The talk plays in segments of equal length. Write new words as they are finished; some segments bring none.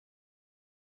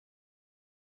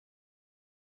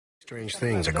Strange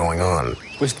things are going on.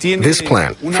 This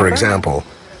plant, for example,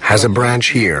 has a branch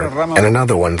here and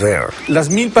another one there.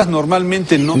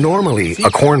 Normally,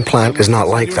 a corn plant is not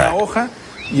like that.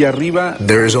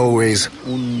 There is always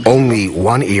only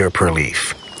one ear per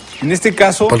leaf.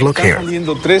 But look here.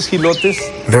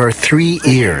 There are 3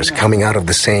 ears coming out of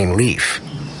the same leaf.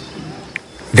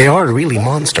 They are really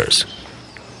monsters.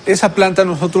 We sent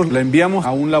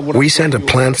a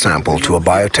plant sample to a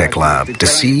biotech lab to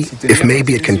see if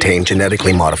maybe it contained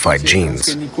genetically modified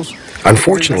genes.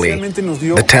 Unfortunately,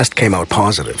 the test came out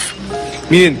positive.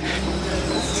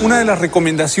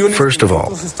 First of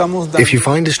all, if you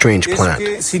find a strange plant,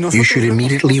 you should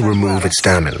immediately remove its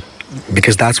stamen,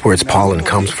 because that's where its pollen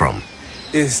comes from.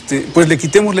 In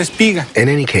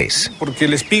any case,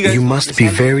 you must be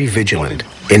very vigilant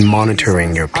in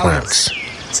monitoring your plants.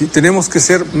 Sí, tenemos que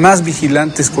ser más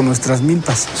vigilantes con nuestras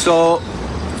milpas. So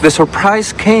the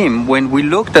surprise came when we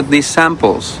looked at these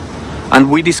samples and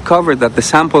we discovered that the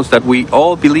samples that we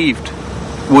all believed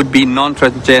would be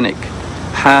non-transgenic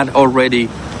had already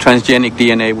transgenic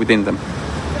DNA within them.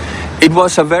 It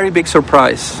was a very big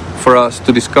surprise for us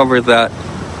to discover that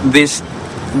these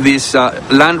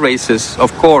land races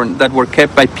of corn that were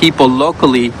kept by people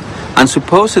locally and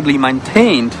supposedly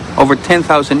maintained over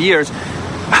 10,000 years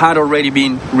had already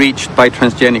been reached by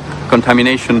transgenic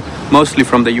contamination, mostly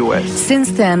from the U.S.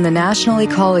 Since then, the National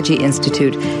Ecology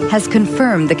Institute has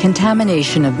confirmed the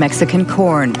contamination of Mexican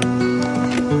corn.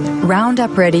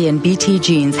 Roundup Ready and Bt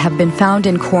genes have been found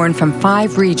in corn from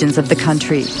 5 regions of the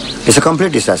country. It's a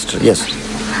complete disaster, yes.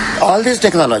 All these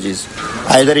technologies,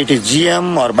 either it is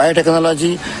GM or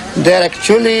biotechnology, they're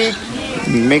actually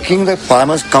making the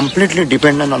farmers completely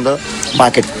dependent on the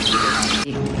market.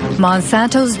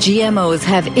 Monsanto's GMOs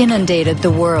have inundated the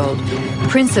world,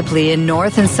 principally in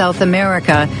North and South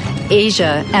America,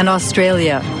 Asia, and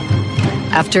Australia.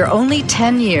 After only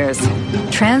 10 years,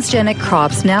 transgenic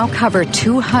crops now cover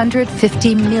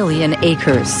 250 million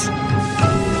acres.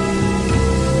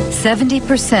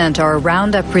 70% are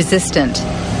Roundup resistant,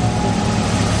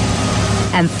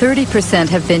 and 30%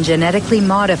 have been genetically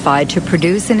modified to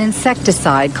produce an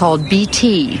insecticide called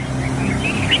Bt.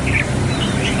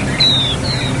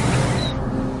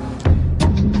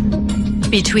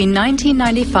 Between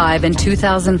 1995 and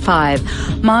 2005,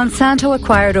 Monsanto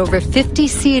acquired over 50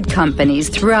 seed companies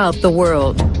throughout the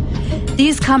world.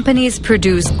 These companies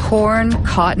produce corn,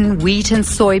 cotton, wheat, and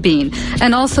soybean,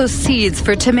 and also seeds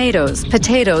for tomatoes,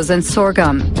 potatoes, and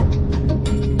sorghum.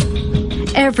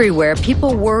 Everywhere,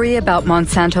 people worry about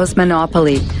Monsanto's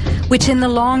monopoly, which in the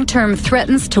long term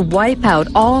threatens to wipe out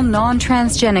all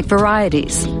non-transgenic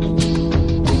varieties.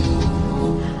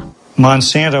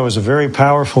 Monsanto is a very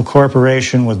powerful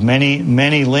corporation with many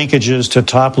linkages to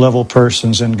top-level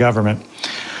persons in government.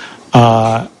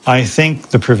 I think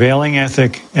the prevailing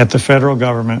ethic at the federal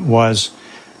government was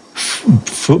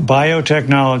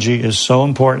biotechnology is so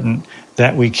important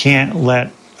that we can't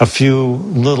let a few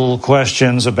little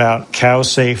questions about cow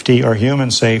safety or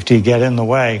human safety get in the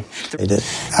way.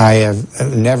 I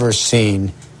have never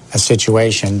seen a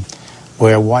situation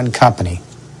where one company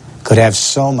could have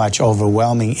so much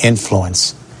overwhelming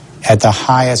influence at the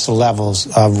highest levels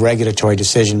of regulatory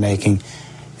decision-making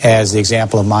as the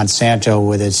example of Monsanto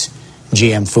with its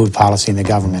GM food policy in the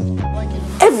government.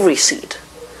 Every seed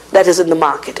that is in the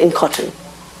market in cotton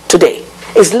today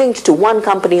is linked to one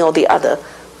company or the other,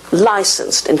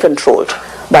 licensed and controlled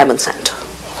by Monsanto.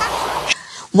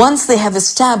 Once they have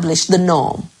established the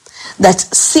norm that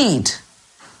seed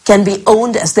can be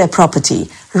owned as their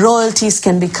property, royalties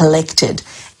can be collected,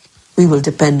 we will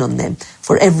depend on them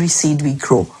for every seed we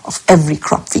grow, of every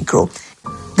crop we grow.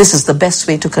 This is the best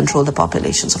way to control the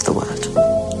populations of the world.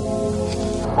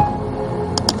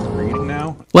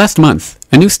 Last month,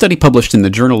 a new study published in the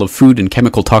Journal of Food and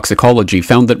Chemical Toxicology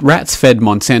found that rats fed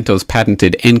Monsanto's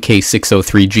patented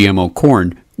NK603 GMO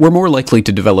corn were more likely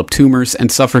to develop tumors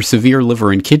and suffer severe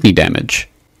liver and kidney damage.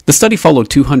 The study followed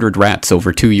 200 rats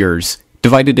over 2 years,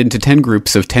 divided into 10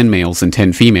 groups of 10 males and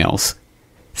 10 females.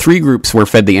 3 groups were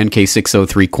fed the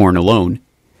NK603 corn alone.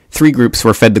 3 groups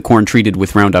were fed the corn treated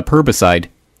with Roundup herbicide.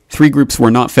 3 groups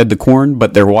were not fed the corn,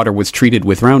 but their water was treated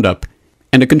with Roundup.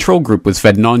 And a control group was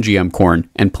fed non-GM corn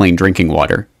and plain drinking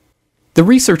water. The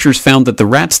researchers found that the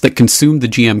rats that consumed the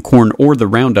GM corn or the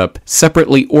Roundup,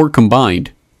 separately or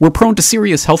combined, were prone to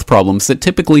serious health problems that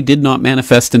typically did not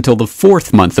manifest until the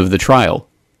 4th month of the trial.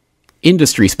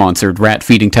 Industry-sponsored rat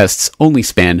feeding tests only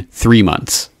span 3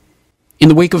 months. In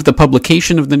the wake of the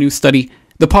publication of the new study,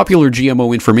 the popular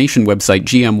GMO information website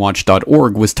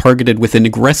gmwatch.org was targeted with an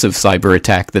aggressive cyber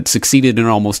attack that succeeded in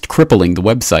almost crippling the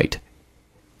website.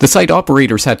 The site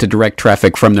operators had to direct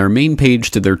traffic from their main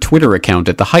page to their Twitter account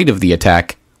at the height of the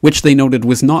attack, which they noted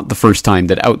was not the first time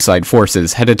that outside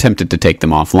forces had attempted to take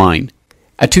them offline.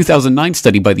 A 2009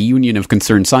 study by the Union of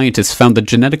Concerned Scientists found that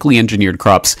genetically engineered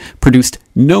crops produced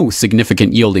no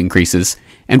significant yield increases,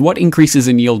 and what increases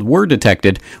in yield were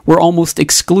detected were almost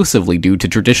exclusively due to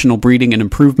traditional breeding and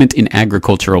improvement in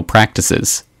agricultural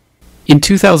practices. In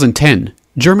 2010,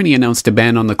 Germany announced a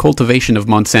ban on the cultivation of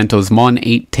Monsanto's Mon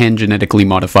 810 genetically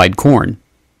modified corn.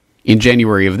 In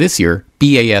January of this year,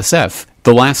 BASF,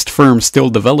 the last firm still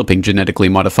developing genetically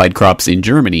modified crops in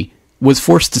Germany, was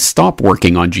forced to stop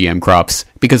working on GM crops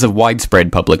because of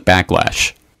widespread public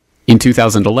backlash. In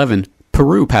 2011,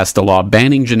 Peru passed a law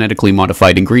banning genetically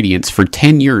modified ingredients for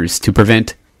 10 years to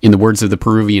prevent, in the words of the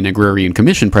Peruvian Agrarian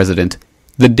Commission president,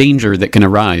 the danger that can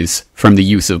arise from the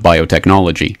use of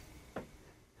biotechnology.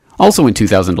 Also in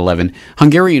 2011,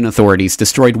 Hungarian authorities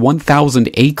destroyed 1,000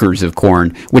 acres of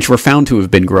corn which were found to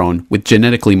have been grown with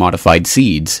genetically modified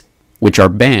seeds, which are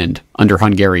banned under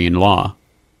Hungarian law.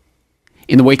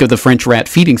 In the wake of the French rat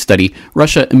feeding study,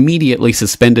 Russia immediately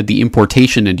suspended the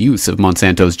importation and use of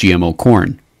Monsanto's GMO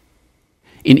corn.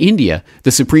 In India, the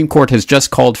Supreme Court has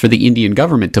just called for the Indian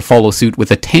government to follow suit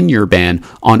with a 10-year ban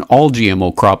on all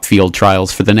GMO crop field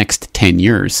trials for the next 10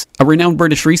 years. A renowned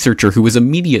British researcher who was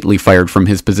immediately fired from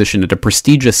his position at a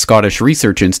prestigious Scottish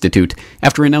research institute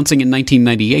after announcing in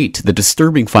 1998 the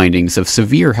disturbing findings of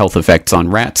severe health effects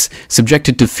on rats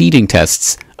subjected to feeding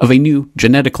tests of a new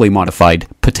genetically modified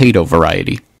potato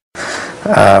variety.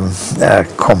 A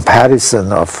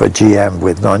comparison of GM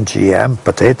with non-GM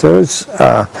potatoes.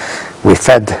 We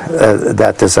fed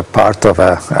that as a part of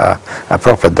a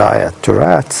proper diet to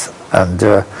rats,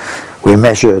 and we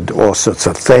measured all sorts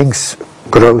of things.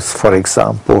 Growth, for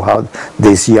example, how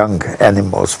these young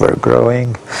animals were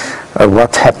growing,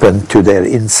 what happened to their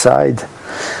inside,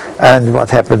 and what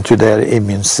happened to their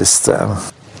immune system.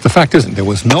 The fact isn't, there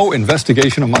was no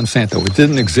investigation of Monsanto. It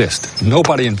didn't exist.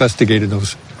 Nobody investigated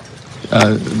those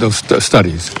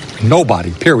studies.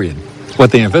 Nobody, period.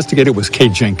 What they investigated was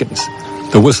Kate Jenkins,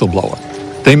 the whistleblower.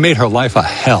 They made her life a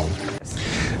hell.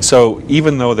 So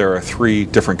even though there are 3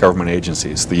 different government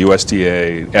agencies, the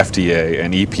USDA, FDA,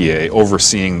 and EPA,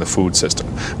 overseeing the food system,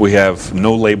 we have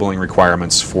no labeling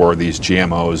requirements for these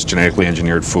GMOs, genetically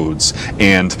engineered foods,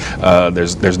 and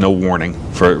there's no warning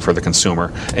for the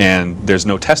consumer, and there's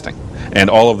no testing. And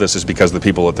all of this is because the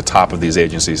people at the top of these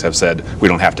agencies have said we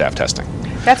don't have to have testing.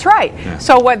 That's right. Yeah.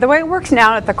 So the way it works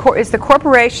now at is the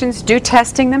corporations do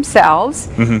testing themselves.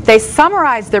 Mm-hmm. They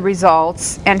summarize the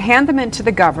results and hand them into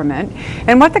the government.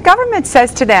 And what the government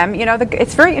says to them, you know,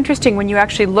 it's very interesting when you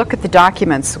actually look at the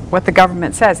documents, what the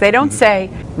government says. They don't say,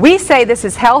 we say this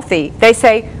is healthy. They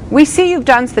say, we see you've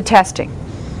done the testing.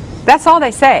 That's all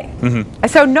they say. Mm-hmm.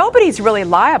 So nobody's really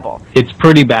liable. It's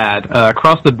pretty bad.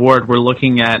 Across the board, we're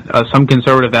looking at some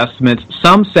conservative estimates.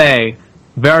 Some say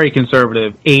very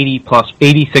conservative,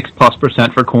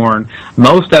 86+% for corn.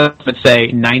 Most estimates say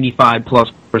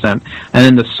 95+%. And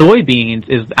then the soybeans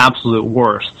is the absolute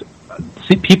worst.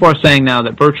 People are saying now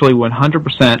that virtually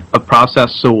 100% of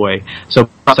processed soy, so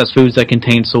processed foods that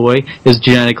contain soy, is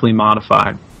genetically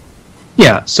modified.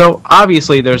 Yeah, so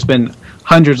obviously there's been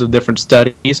hundreds of different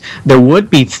studies. There would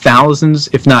be thousands,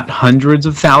 if not hundreds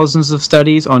of thousands of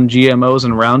studies on GMOs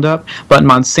and Roundup, but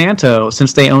Monsanto,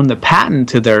 since they own the patent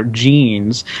to their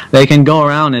genes, they can go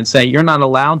around and say, you're not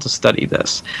allowed to study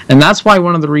this. And that's why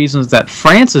one of the reasons that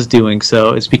France is doing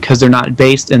so is because they're not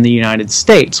based in the United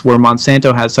States, where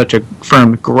Monsanto has such a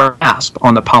firm grasp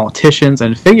on the politicians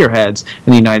and figureheads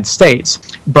in the United States.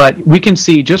 But we can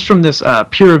see just from this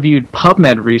peer-reviewed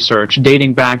PubMed research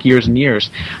dating back years and years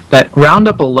that Roundup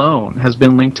alone has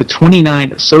been linked to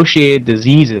 29 associated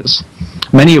diseases,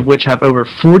 many of which have over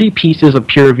 40 pieces of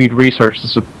peer-reviewed research to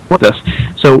support this.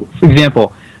 So, for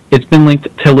example, it's been linked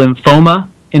to lymphoma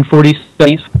in 40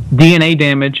 studies, DNA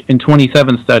damage in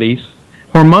 27 studies,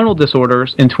 hormonal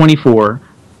disorders in 24,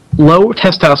 low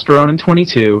testosterone in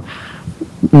 22,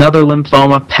 another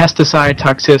lymphoma, pesticide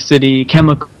toxicity,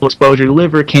 chemical exposure,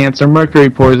 liver cancer, mercury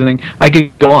poisoning. I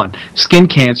could go on. Skin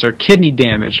cancer, kidney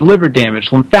damage, liver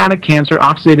damage, lymphatic cancer,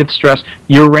 oxidative stress,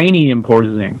 uranium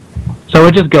poisoning. So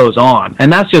it just goes on.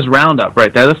 And that's just Roundup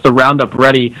right there. That's the Roundup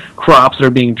Ready crops that are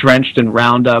being drenched in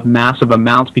Roundup massive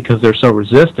amounts because they're so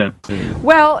resistant.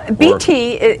 Well,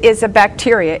 BT is a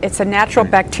bacteria. It's a natural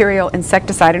bacterial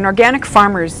insecticide, and organic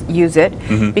farmers use it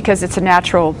because it's a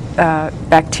natural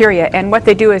bacteria. And what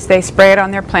they do is they spray it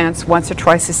on their plants once or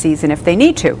twice a season if they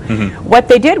need to. What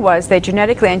they did was they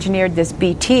genetically engineered this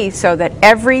BT so that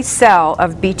every cell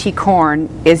of BT corn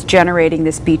is generating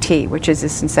this BT, which is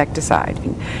this insecticide.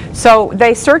 So So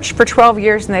they searched for 12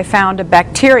 years and they found a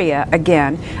bacteria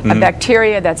again, a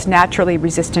bacteria that's naturally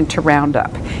resistant to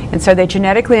Roundup. And so they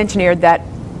genetically engineered that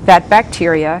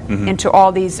bacteria into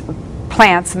all these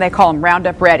plants, and they call them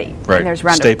Roundup Ready. Right. And there's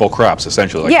Roundup. Staple crops,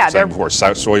 essentially, like yeah, you said before,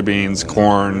 soybeans,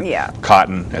 corn,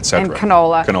 cotton, etc. And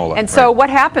canola. And so what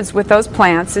happens with those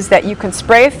plants is that you can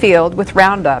spray a field with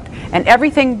Roundup, and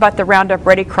everything but the Roundup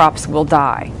Ready crops will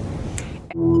die.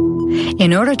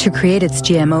 In order to create its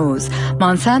GMOs,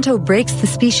 Monsanto breaks the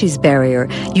species barrier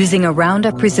using a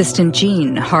Roundup-resistant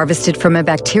gene harvested from a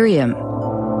bacterium.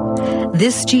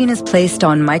 This gene is placed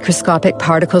on microscopic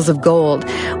particles of gold,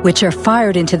 which are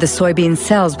fired into the soybean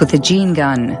cells with a gene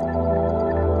gun.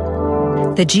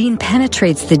 The gene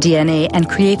penetrates the DNA and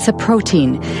creates a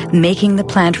protein, making the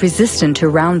plant resistant to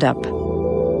Roundup.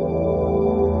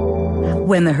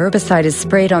 When the herbicide is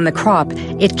sprayed on the crop,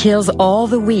 it kills all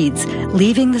the weeds,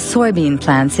 leaving the soybean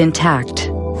plants intact.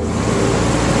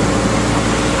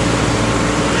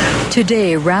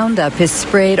 Today, Roundup is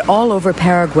sprayed all over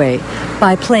Paraguay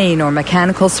by plane or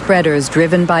mechanical spreaders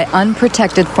driven by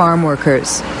unprotected farm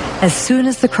workers. As soon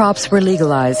as the crops were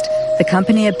legalized, the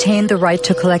company obtained the right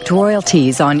to collect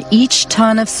royalties on each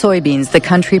ton of soybeans the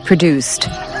country produced,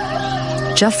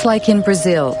 just like in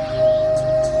Brazil.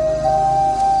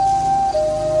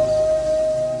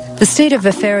 The state of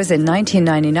affairs in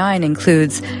 1999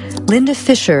 includes Linda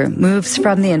Fisher moves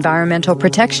from the Environmental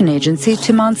Protection Agency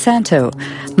to Monsanto,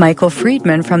 Michael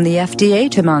Friedman from the FDA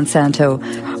to Monsanto,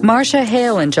 Marcia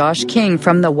Hale and Josh King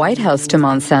from the White House to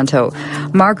Monsanto,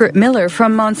 Margaret Miller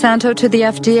from Monsanto to the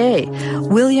FDA,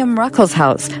 William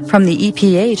Ruckelshaus from the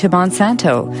EPA to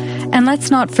Monsanto, and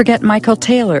let's not forget Michael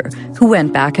Taylor, who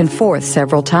went back and forth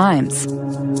several times.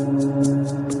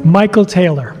 Michael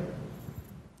Taylor,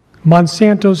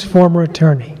 Monsanto's former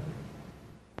attorney,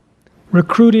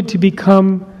 recruited to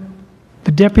become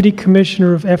the Deputy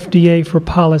Commissioner of FDA for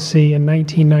Policy in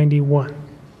 1991.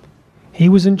 He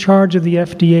was in charge of the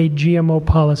FDA GMO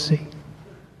policy.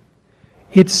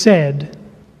 It said,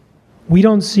 we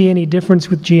don't see any difference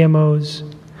with GMOs,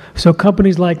 so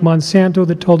companies like Monsanto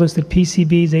that told us that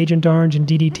PCBs, Agent Orange, and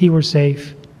DDT were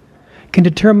safe can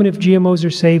determine if GMOs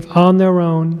are safe on their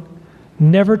own,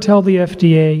 never tell the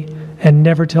FDA, and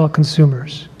never tell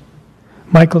consumers.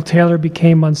 Michael Taylor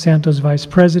became Monsanto's vice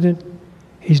president.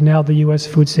 He's now the U.S.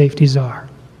 Food Safety Czar.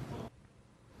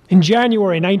 In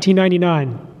January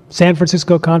 1999, San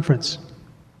Francisco conference,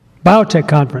 biotech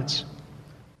conference,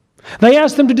 they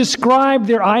asked them to describe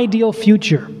their ideal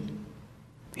future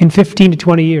in 15 to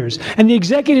 20 years. And the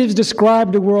executives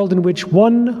described a world in which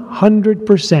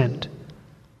 100%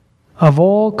 of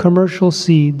all commercial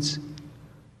seeds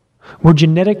were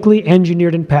genetically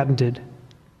engineered and patented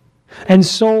and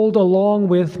sold along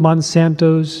with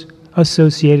Monsanto's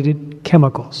associated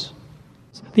chemicals.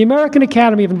 The American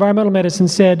Academy of Environmental Medicine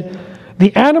said,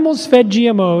 the animals fed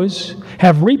GMOs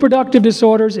have reproductive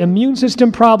disorders, immune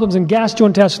system problems, and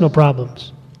gastrointestinal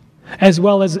problems, as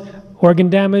well as organ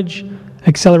damage,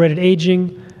 accelerated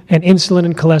aging, and insulin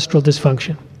and cholesterol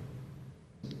dysfunction.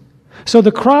 So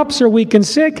the crops are weak and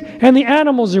sick, and the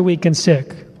animals are weak and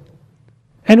sick.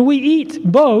 And we eat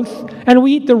both, and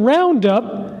we eat the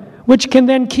Roundup, which can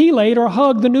then chelate or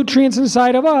hug the nutrients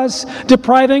inside of us,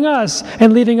 depriving us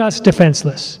and leaving us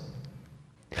defenseless.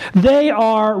 They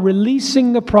are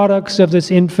releasing the products of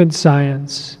this infant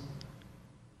science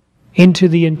into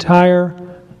the entire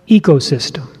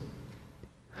ecosystem,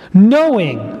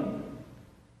 knowing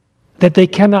that they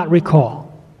cannot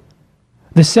recall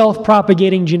the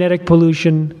self-propagating genetic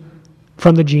pollution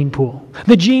from the gene pool.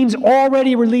 The genes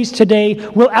already released today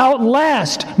will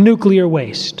outlast nuclear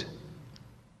waste,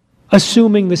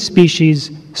 assuming the species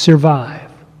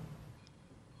survive.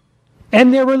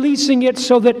 And they're releasing it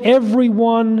so that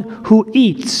everyone who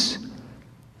eats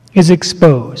is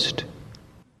exposed.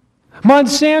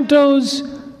 Monsanto's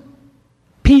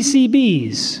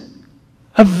PCBs,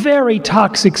 a very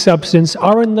toxic substance,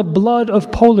 are in the blood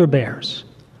of polar bears.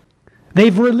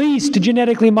 They've released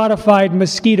genetically modified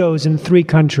mosquitoes in 3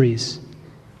 countries.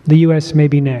 The U.S. may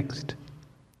be next.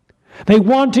 They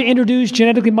want to introduce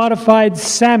genetically modified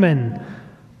salmon,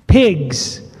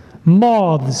 pigs,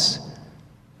 moths,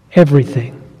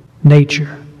 everything,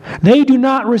 nature. They do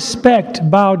not respect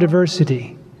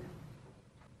biodiversity.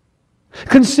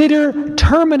 Consider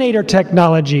Terminator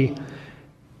technology,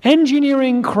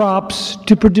 engineering crops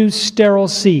to produce sterile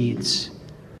seeds.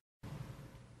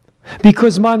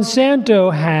 Because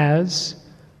Monsanto has,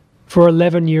 for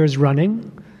 11 years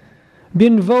running,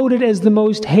 been voted as the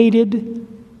most hated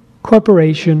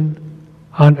corporation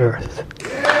on earth.